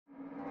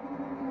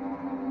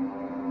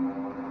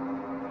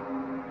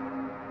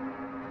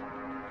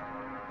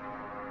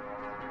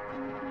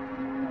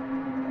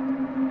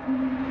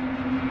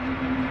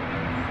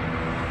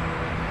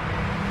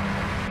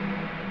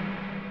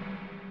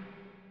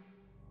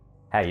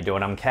How you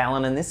doing? I'm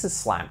Callan and this is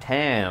Slapped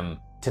Ham.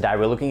 Today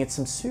we're looking at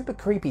some super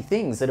creepy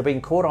things that have been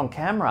caught on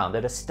camera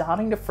that are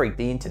starting to freak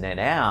the internet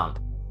out.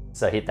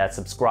 So hit that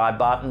subscribe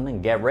button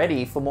and get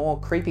ready for more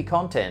creepy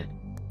content.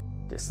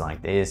 Just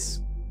like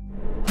this.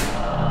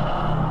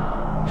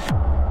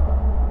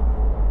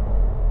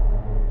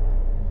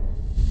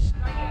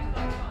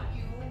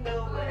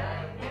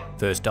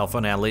 First off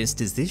on our list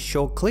is this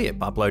short clip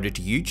uploaded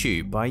to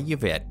YouTube by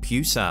Yvette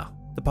Puser.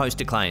 The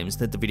poster claims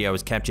that the video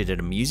was captured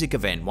at a music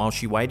event while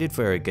she waited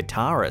for a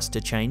guitarist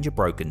to change a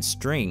broken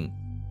string.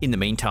 In the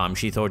meantime,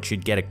 she thought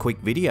she'd get a quick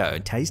video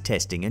taste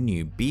testing a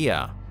new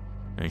beer.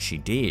 And she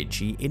did.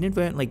 She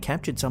inadvertently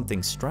captured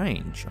something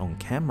strange on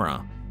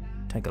camera.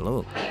 Take a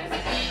look.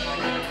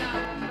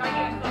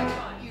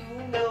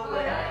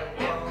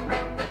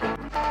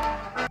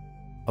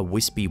 A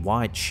wispy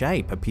white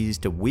shape appears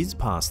to whiz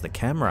past the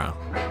camera.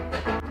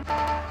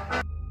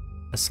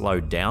 A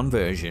slowed down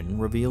version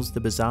reveals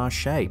the bizarre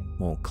shape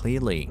more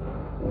clearly.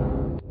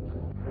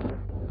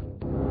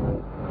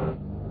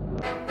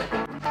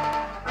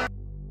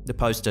 The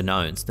poster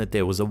notes that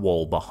there was a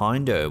wall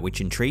behind her,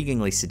 which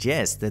intriguingly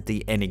suggests that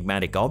the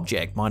enigmatic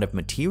object might have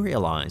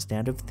materialized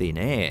out of thin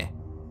air.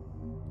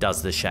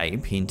 Does the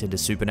shape hint at a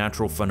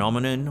supernatural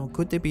phenomenon, or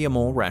could there be a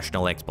more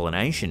rational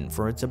explanation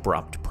for its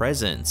abrupt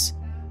presence?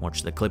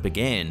 Watch the clip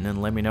again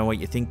and let me know what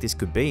you think this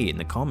could be in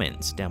the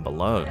comments down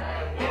below.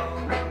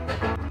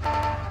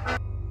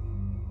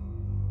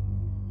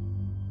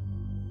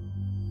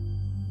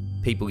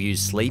 People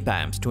use sleep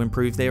apps to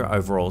improve their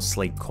overall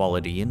sleep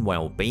quality and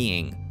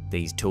well-being.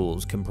 These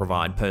tools can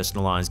provide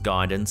personalized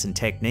guidance and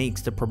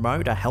techniques to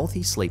promote a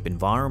healthy sleep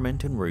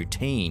environment and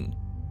routine.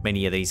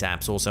 Many of these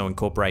apps also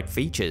incorporate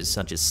features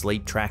such as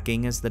sleep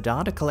tracking, as the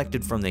data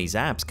collected from these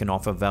apps can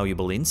offer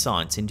valuable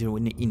insights into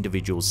an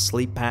individual's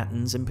sleep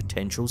patterns and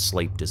potential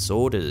sleep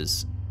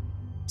disorders.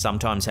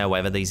 Sometimes,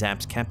 however, these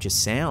apps capture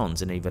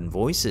sounds and even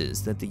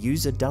voices that the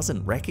user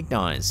doesn't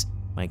recognize,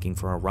 making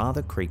for a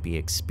rather creepy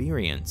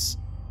experience.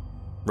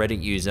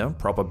 Reddit user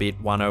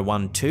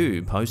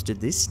ProperBit1012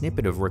 posted this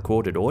snippet of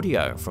recorded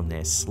audio from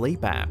their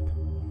sleep app.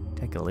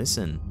 Take a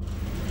listen.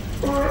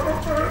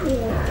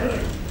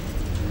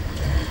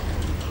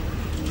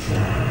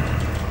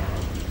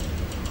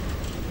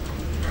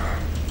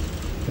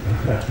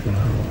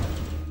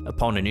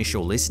 Upon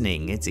initial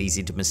listening, it's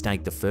easy to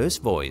mistake the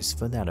first voice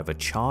for that of a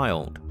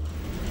child.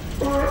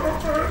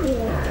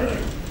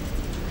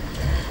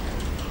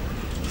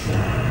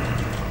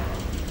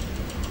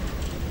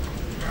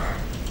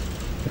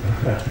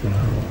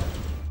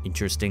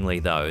 Interestingly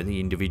though, the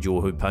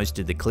individual who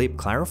posted the clip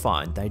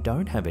clarified they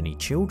don't have any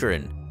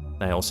children.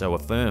 They also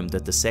affirmed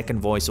that the second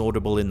voice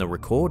audible in the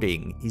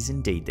recording is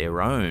indeed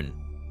their own.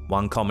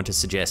 One commenter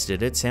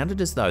suggested it sounded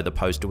as though the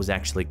poster was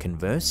actually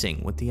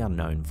conversing with the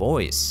unknown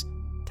voice.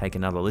 Take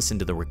another listen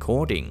to the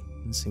recording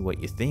and see what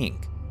you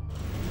think.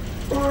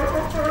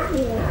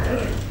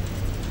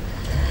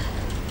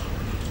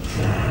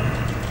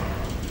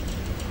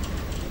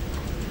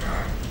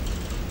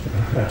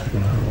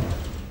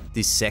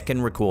 This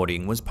second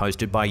recording was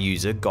posted by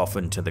user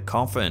Goffin to the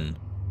Coffin.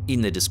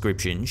 In the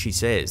description, she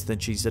says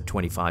that she's a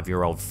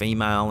 25-year-old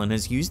female and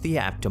has used the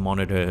app to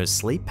monitor her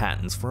sleep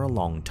patterns for a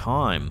long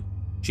time.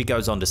 She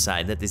goes on to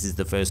say that this is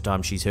the first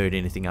time she's heard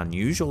anything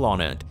unusual on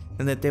it,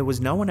 and that there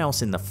was no one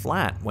else in the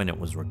flat when it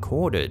was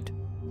recorded.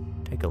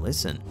 Take a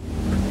listen.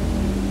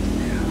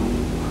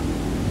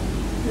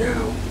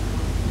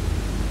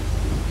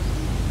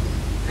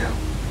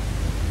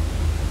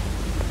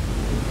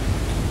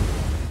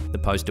 The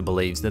poster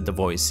believes that the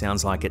voice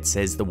sounds like it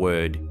says the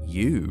word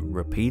 "you"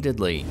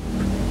 repeatedly.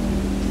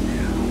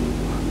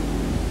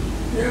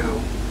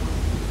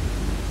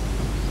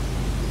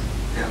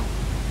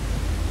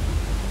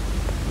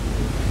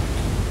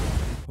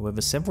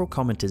 However, several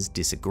commenters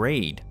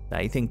disagreed.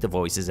 They think the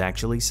voice is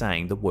actually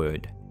saying the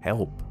word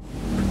 "help."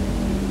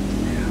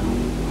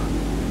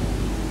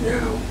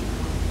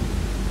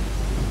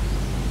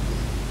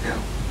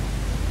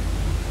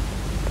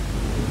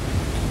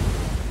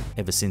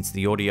 Ever since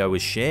the audio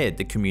was shared,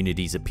 the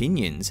community's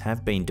opinions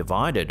have been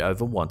divided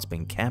over what's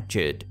been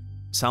captured.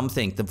 Some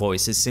think the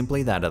voice is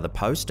simply that of the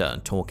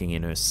poster talking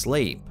in her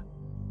sleep.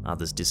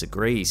 Others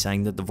disagree,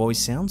 saying that the voice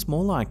sounds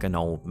more like an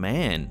old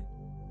man.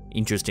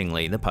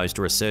 Interestingly, the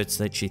poster asserts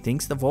that she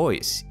thinks the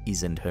voice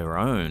isn't her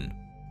own.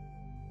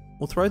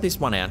 We'll throw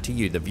this one out to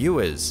you, the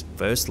viewers.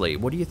 Firstly,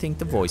 what do you think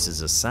the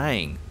voices are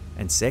saying?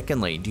 And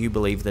secondly, do you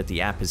believe that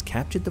the app has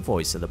captured the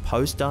voice of the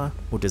poster,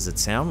 or does it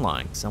sound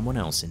like someone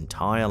else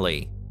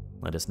entirely?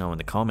 Let us know in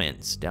the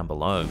comments down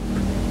below.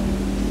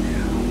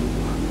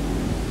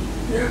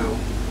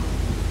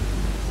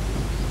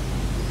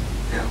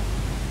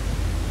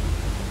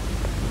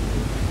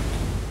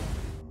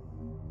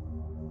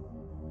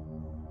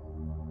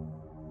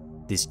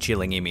 This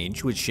chilling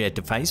image was shared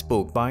to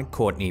Facebook by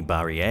Courtney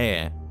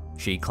Barriere.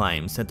 She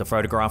claims that the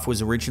photograph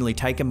was originally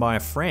taken by a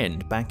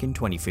friend back in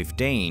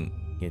 2015,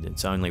 yet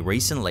it's only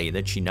recently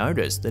that she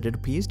noticed that it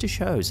appears to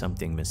show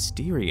something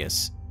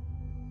mysterious.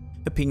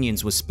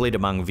 Opinions were split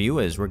among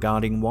viewers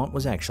regarding what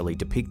was actually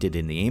depicted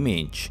in the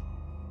image.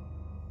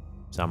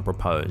 Some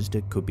proposed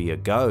it could be a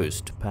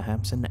ghost,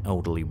 perhaps an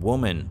elderly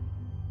woman.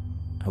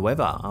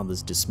 However,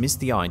 others dismissed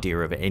the idea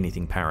of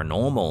anything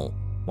paranormal.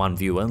 One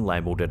viewer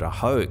labelled it a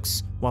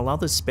hoax, while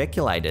others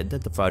speculated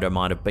that the photo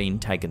might have been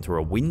taken through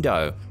a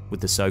window, with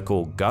the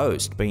so-called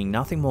ghost being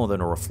nothing more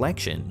than a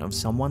reflection of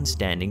someone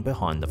standing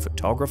behind the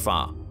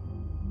photographer.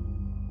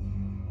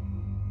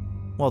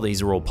 While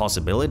these are all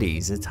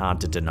possibilities, it's hard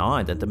to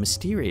deny that the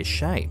mysterious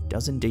shape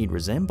does indeed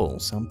resemble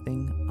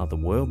something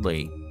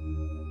otherworldly.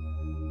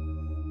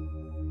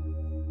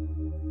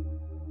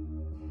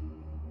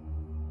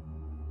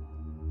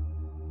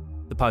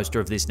 The poster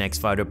of this next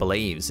photo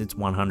believes it's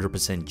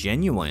 100%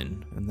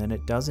 genuine, and that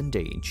it does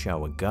indeed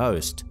show a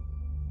ghost.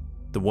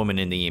 The woman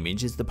in the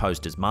image is the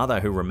poster's mother,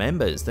 who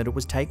remembers that it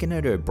was taken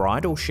at her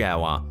bridal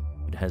shower,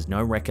 but has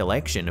no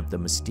recollection of the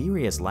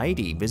mysterious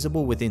lady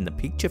visible within the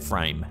picture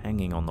frame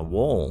hanging on the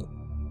wall.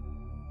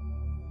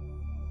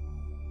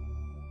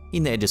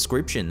 In their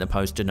description, the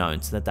poster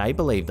notes that they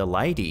believe the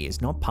lady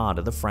is not part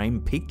of the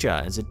framed picture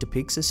as it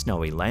depicts a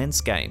snowy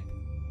landscape.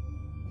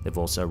 They've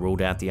also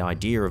ruled out the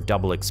idea of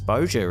double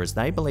exposure, as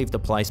they believe the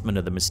placement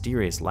of the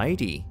mysterious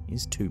lady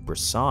is too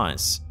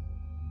precise.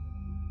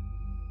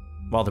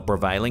 While the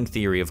prevailing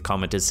theory of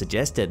commenters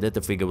suggested that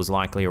the figure was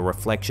likely a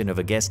reflection of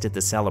a guest at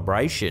the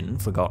celebration,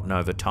 forgotten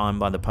over time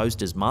by the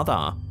poster's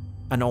mother,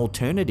 an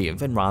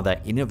alternative and rather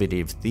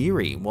innovative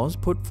theory was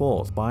put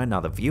forth by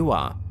another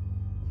viewer.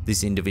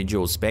 This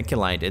individual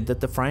speculated that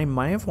the frame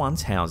may have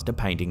once housed a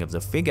painting of the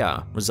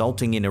figure,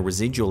 resulting in a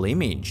residual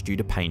image due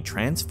to paint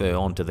transfer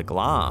onto the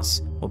glass,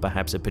 or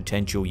perhaps a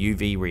potential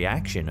UV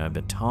reaction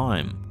over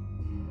time.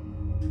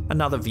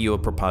 Another viewer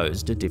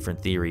proposed a different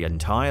theory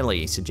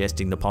entirely,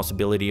 suggesting the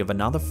possibility of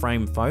another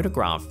framed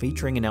photograph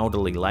featuring an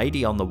elderly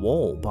lady on the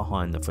wall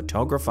behind the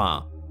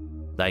photographer.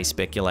 They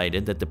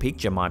speculated that the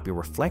picture might be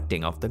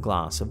reflecting off the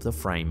glass of the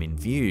frame in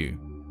view.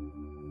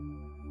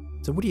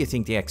 So what do you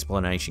think the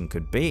explanation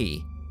could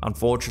be?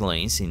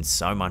 Unfortunately, since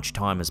so much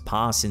time has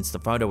passed since the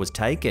photo was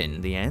taken,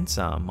 the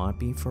answer might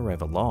be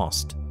forever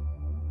lost.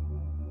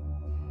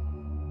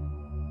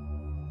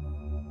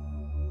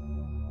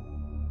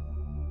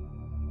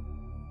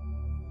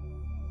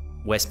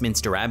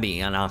 Westminster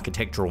Abbey, an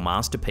architectural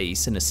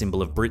masterpiece and a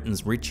symbol of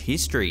Britain's rich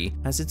history,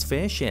 has its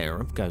fair share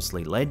of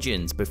ghostly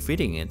legends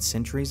befitting its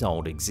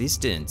centuries-old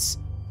existence.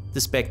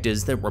 The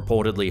spectres that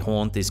reportedly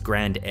haunt this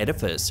grand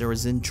edifice are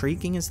as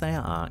intriguing as they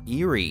are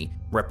eerie,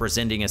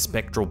 representing a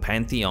spectral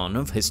pantheon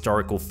of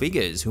historical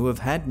figures who have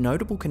had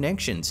notable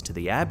connections to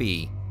the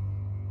Abbey.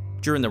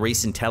 During the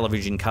recent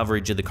television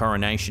coverage of the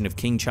coronation of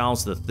King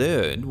Charles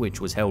III,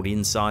 which was held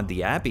inside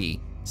the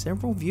Abbey,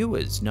 several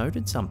viewers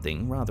noted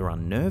something rather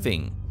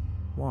unnerving.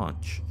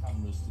 Watch.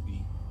 Cameras to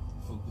be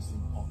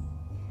focusing on.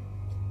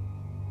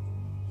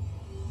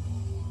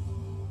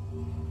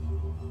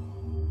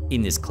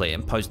 In this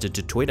clip, posted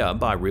to Twitter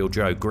by Real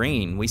Joe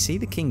Green, we see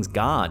the King's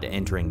Guard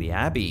entering the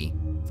Abbey,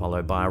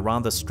 followed by a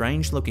rather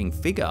strange-looking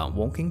figure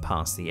walking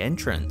past the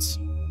entrance.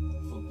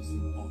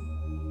 Focusing on.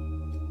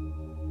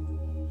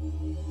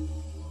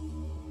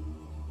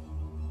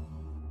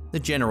 The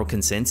general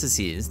consensus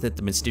is that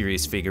the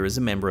mysterious figure is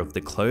a member of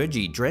the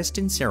clergy dressed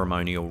in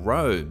ceremonial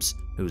robes,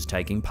 who was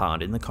taking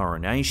part in the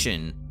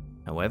coronation.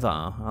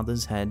 However,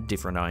 others had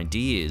different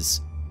ideas.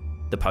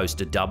 The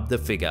poster dubbed the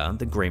figure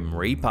the Grim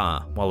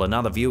Reaper, while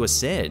another viewer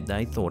said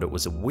they thought it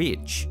was a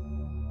witch.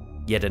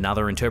 Yet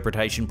another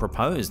interpretation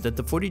proposed that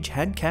the footage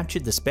had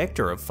captured the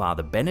spectre of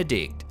Father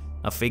Benedict,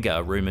 a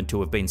figure rumoured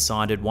to have been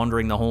sighted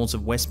wandering the halls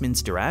of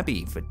Westminster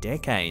Abbey for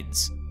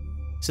decades.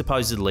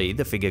 Supposedly,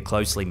 the figure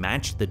closely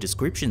matched the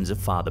descriptions of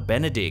Father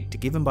Benedict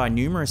given by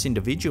numerous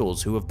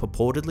individuals who have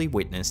purportedly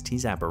witnessed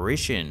his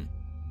apparition.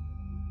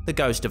 The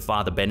ghost of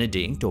Father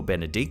Benedict, or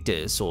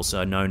Benedictus,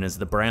 also known as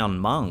the Brown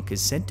Monk, is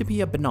said to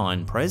be a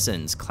benign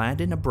presence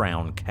clad in a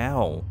brown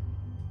cowl.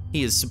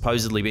 He has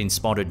supposedly been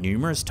spotted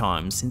numerous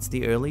times since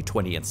the early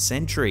 20th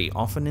century,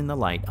 often in the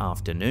late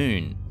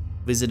afternoon.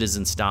 Visitors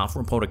and staff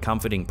report a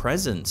comforting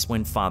presence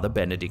when Father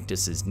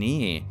Benedictus is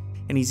near,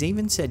 and he's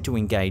even said to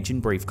engage in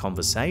brief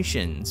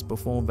conversations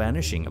before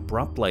vanishing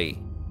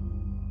abruptly.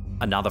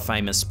 Another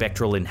famous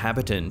spectral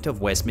inhabitant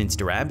of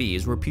Westminster Abbey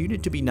is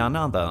reputed to be none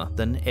other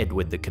than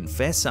Edward the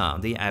Confessor,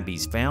 the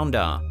Abbey's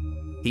founder.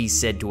 He's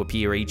said to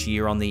appear each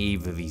year on the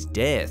eve of his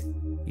death.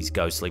 His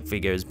ghostly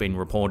figure has been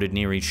reported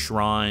near his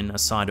shrine, a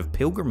site of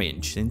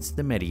pilgrimage since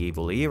the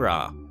medieval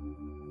era.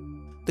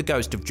 The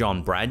ghost of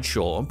John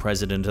Bradshaw,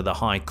 president of the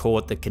High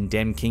Court that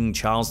condemned King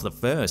Charles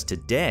I to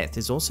death,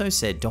 is also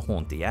said to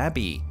haunt the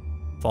Abbey.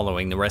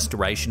 Following the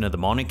restoration of the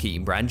monarchy,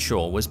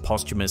 Bradshaw was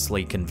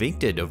posthumously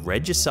convicted of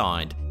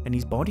regicide, and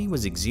his body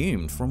was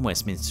exhumed from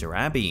Westminster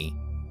Abbey.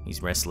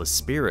 His restless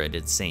spirit,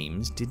 it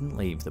seems, didn't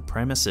leave the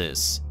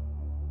premises.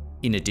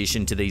 In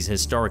addition to these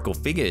historical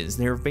figures,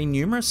 there have been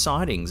numerous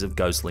sightings of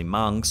ghostly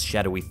monks,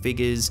 shadowy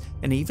figures,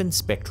 and even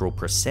spectral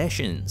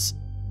processions.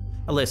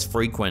 A less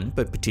frequent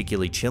but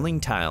particularly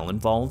chilling tale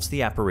involves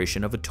the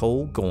apparition of a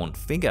tall, gaunt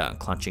figure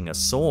clutching a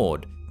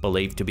sword,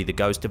 believed to be the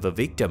ghost of a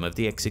victim of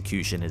the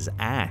executioner's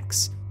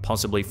axe,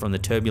 possibly from the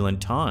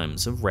turbulent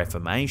times of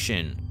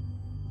Reformation.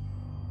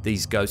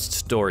 These ghost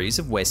stories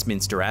of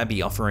Westminster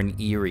Abbey offer an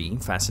eerie,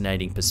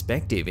 fascinating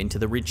perspective into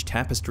the rich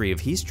tapestry of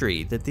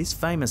history that this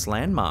famous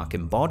landmark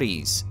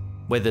embodies.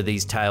 Whether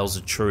these tales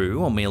are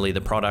true or merely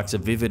the products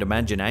of vivid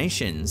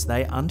imaginations,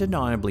 they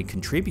undeniably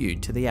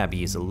contribute to the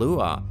Abbey's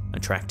allure,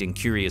 attracting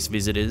curious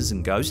visitors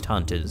and ghost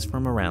hunters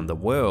from around the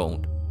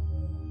world.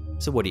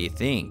 So what do you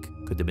think?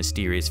 Could the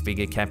mysterious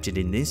figure captured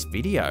in this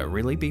video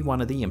really be one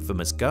of the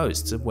infamous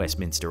ghosts of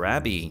Westminster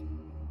Abbey?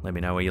 Let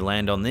me know where you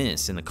land on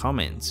this in the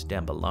comments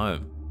down below.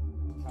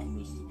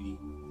 Cameras to be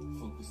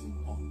focusing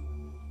on.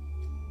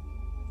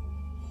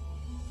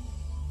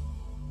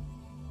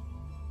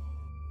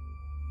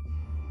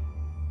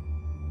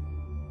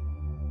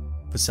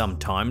 For some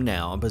time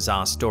now, a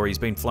bizarre story's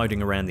been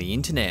floating around the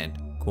internet.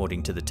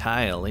 According to the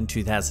tale, in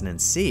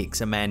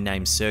 2006, a man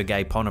named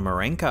Sergei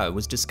Ponomarenko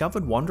was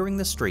discovered wandering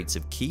the streets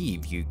of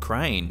Kyiv,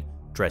 Ukraine,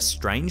 dressed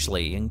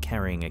strangely and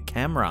carrying a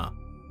camera.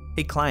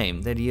 He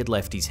claimed that he had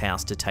left his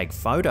house to take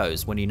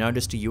photos when he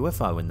noticed a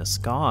UFO in the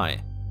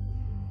sky.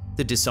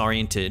 The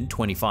disoriented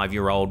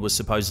 25-year-old was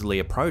supposedly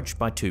approached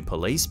by two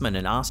policemen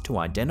and asked to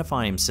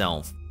identify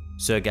himself.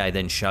 Sergei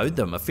then showed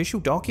them official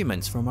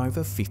documents from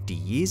over 50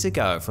 years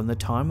ago from the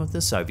time of the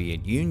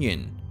Soviet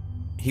Union.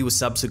 He was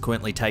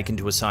subsequently taken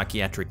to a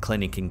psychiatric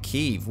clinic in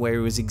Kyiv where he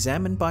was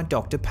examined by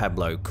Dr.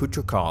 Pablo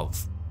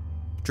Kutrikov.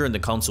 During the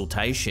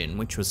consultation,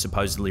 which was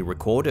supposedly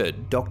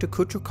recorded, Dr.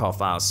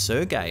 Kutrikov asked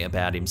Sergei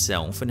about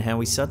himself and how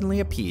he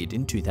suddenly appeared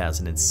in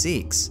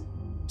 2006.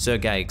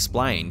 Sergei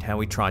explained how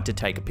he tried to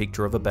take a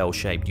picture of a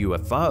bell-shaped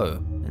UFO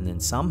and then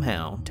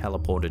somehow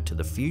teleported to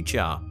the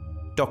future.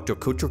 Dr.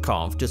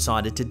 Kutrikov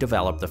decided to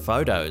develop the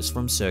photos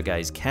from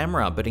Sergei's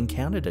camera but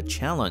encountered a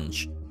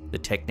challenge. The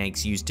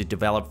techniques used to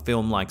develop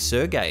film like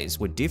Sergei's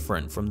were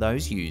different from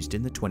those used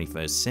in the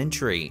 21st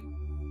century.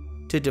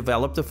 To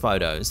develop the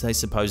photos, they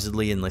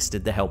supposedly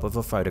enlisted the help of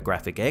a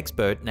photographic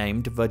expert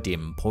named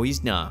Vadim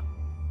Poizner.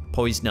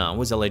 Poizner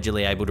was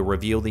allegedly able to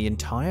reveal the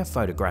entire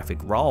photographic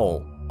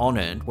roll. On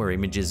it were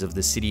images of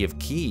the city of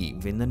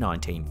Kyiv in the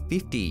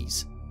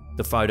 1950s.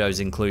 The photos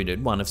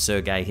included one of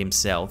Sergei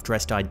himself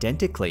dressed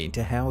identically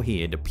to how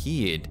he had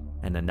appeared,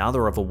 and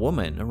another of a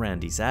woman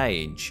around his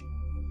age.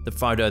 The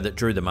photo that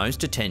drew the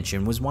most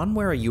attention was one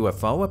where a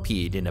UFO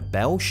appeared in a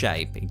bell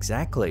shape,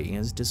 exactly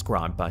as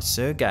described by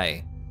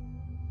Sergei.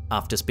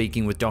 After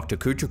speaking with Dr.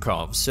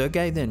 Kutrikov,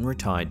 Sergei then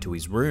retired to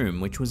his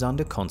room, which was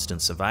under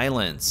constant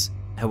surveillance.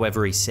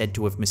 However, he's said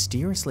to have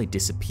mysteriously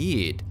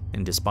disappeared,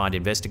 and despite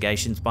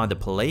investigations by the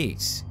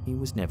police, he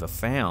was never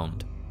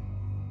found.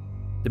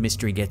 The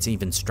mystery gets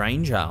even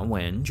stranger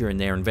when, during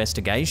their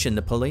investigation,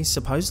 the police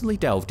supposedly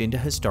delved into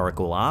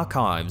historical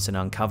archives and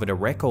uncovered a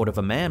record of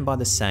a man by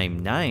the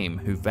same name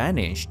who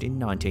vanished in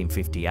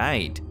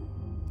 1958.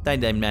 They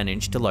then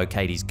managed to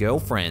locate his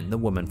girlfriend, the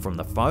woman from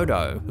the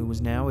photo, who was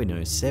now in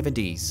her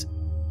 70s.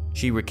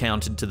 She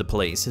recounted to the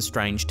police a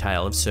strange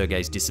tale of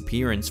Sergei's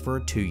disappearance for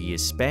a 2-year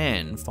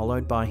span,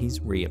 followed by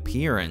his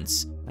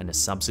reappearance and a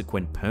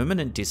subsequent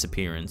permanent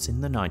disappearance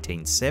in the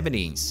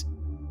 1970s.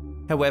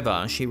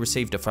 However, she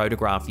received a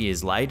photograph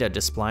years later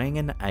displaying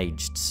an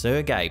aged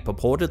Sergei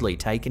purportedly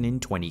taken in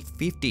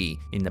 2050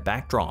 in the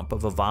backdrop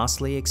of a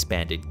vastly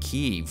expanded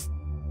Kyiv.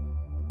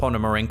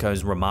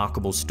 Ponomarenko's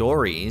remarkable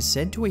story is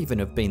said to even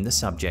have been the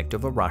subject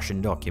of a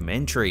Russian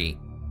documentary.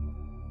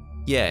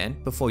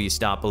 Yet, before you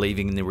start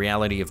believing in the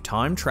reality of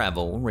time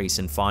travel,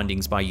 recent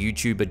findings by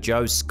YouTuber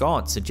Joe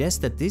Scott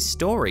suggest that this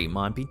story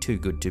might be too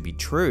good to be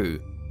true.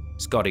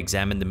 Scott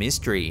examined the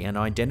mystery and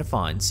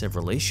identified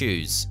several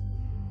issues.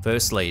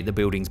 Firstly, the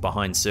buildings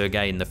behind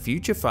Sergei in the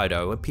future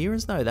photo appear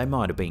as though they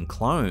might have been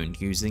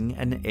cloned using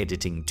an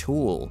editing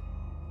tool.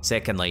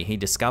 Secondly, he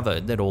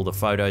discovered that all the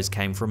photos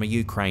came from a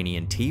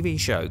Ukrainian TV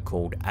show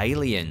called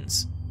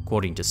Aliens.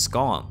 According to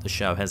Scott, the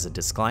show has a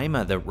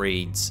disclaimer that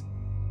reads,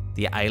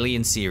 "The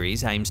Alien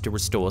series aims to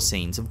restore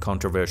scenes of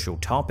controversial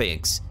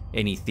topics.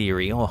 Any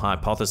theory or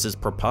hypothesis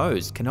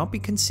proposed cannot be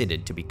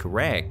considered to be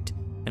correct,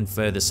 and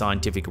further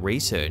scientific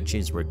research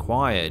is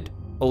required.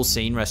 All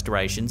scene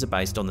restorations are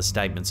based on the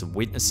statements of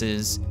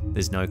witnesses.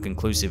 There's no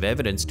conclusive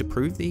evidence to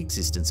prove the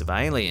existence of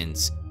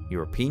aliens.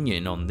 Your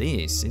opinion on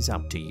this is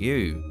up to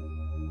you."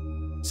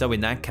 So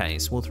in that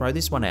case, we'll throw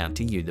this one out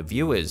to you, the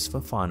viewers,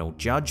 for final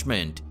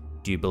judgment.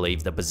 Do you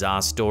believe the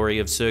bizarre story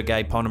of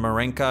Sergei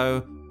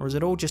Ponomarenko, or is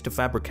it all just a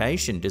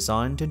fabrication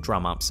designed to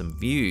drum up some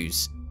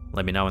views?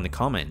 Let me know in the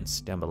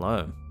comments down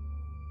below.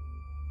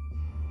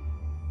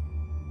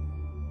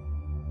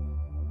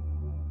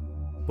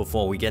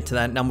 Before we get to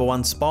that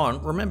 #1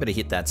 spot, remember to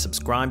hit that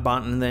subscribe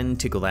button, then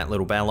tickle that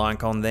little bell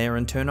icon there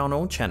and turn on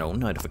all channel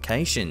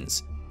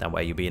notifications. That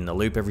way you'll be in the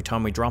loop every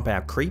time we drop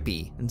our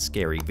creepy and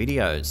scary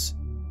videos.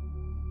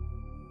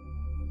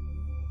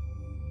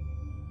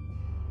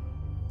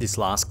 This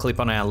last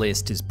clip on our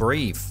list is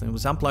brief. It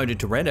was uploaded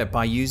to Reddit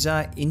by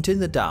user Into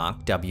the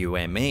Dark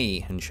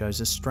WME and shows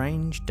a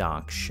strange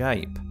dark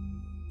shape.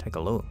 Take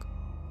a look.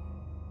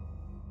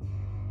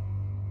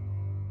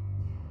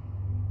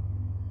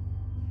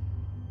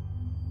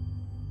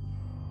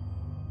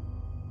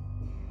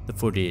 The The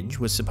footage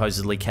was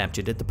supposedly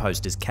captured at the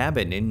poster's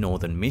cabin in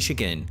northern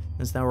Michigan,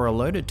 as they were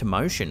alerted to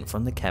motion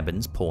from the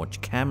cabin's porch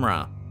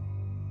camera.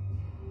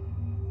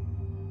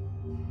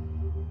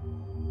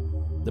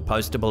 The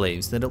poster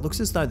believes that it looks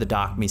as though the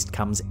dark mist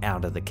comes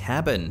out of the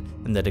cabin,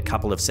 and that a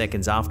couple of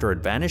seconds after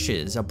it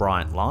vanishes, a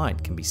bright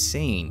light can be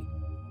seen.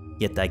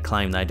 Yet they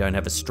claim they don't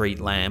have a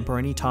street lamp or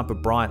any type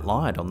of bright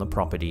light on the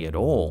property at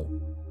all.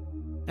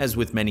 As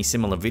with many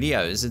similar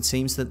videos, it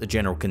seems that the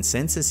general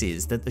consensus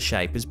is that the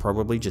shape is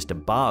probably just a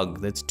bug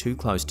that's too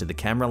close to the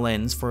camera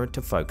lens for it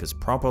to focus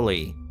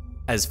properly.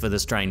 As for the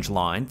strange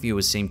light,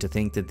 viewers seem to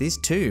think that this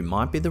too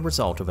might be the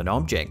result of an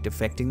object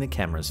affecting the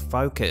camera's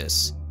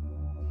focus.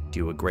 Do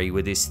you agree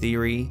with this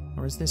theory,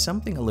 or is there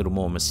something a little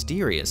more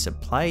mysterious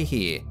at play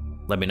here?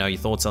 Let me know your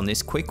thoughts on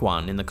this quick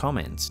one in the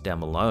comments down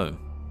below.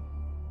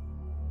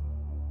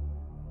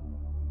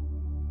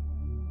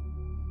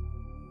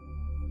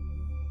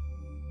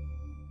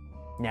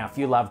 Now, if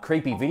you love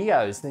creepy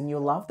videos, then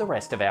you'll love the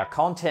rest of our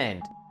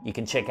content. You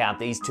can check out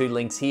these 2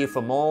 links here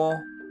for more.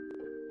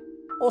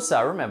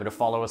 Also, remember to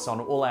follow us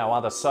on all our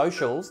other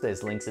socials.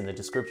 There's links in the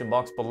description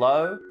box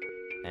below.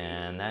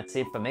 And that's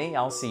it for me.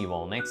 I'll see you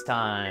all next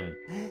time.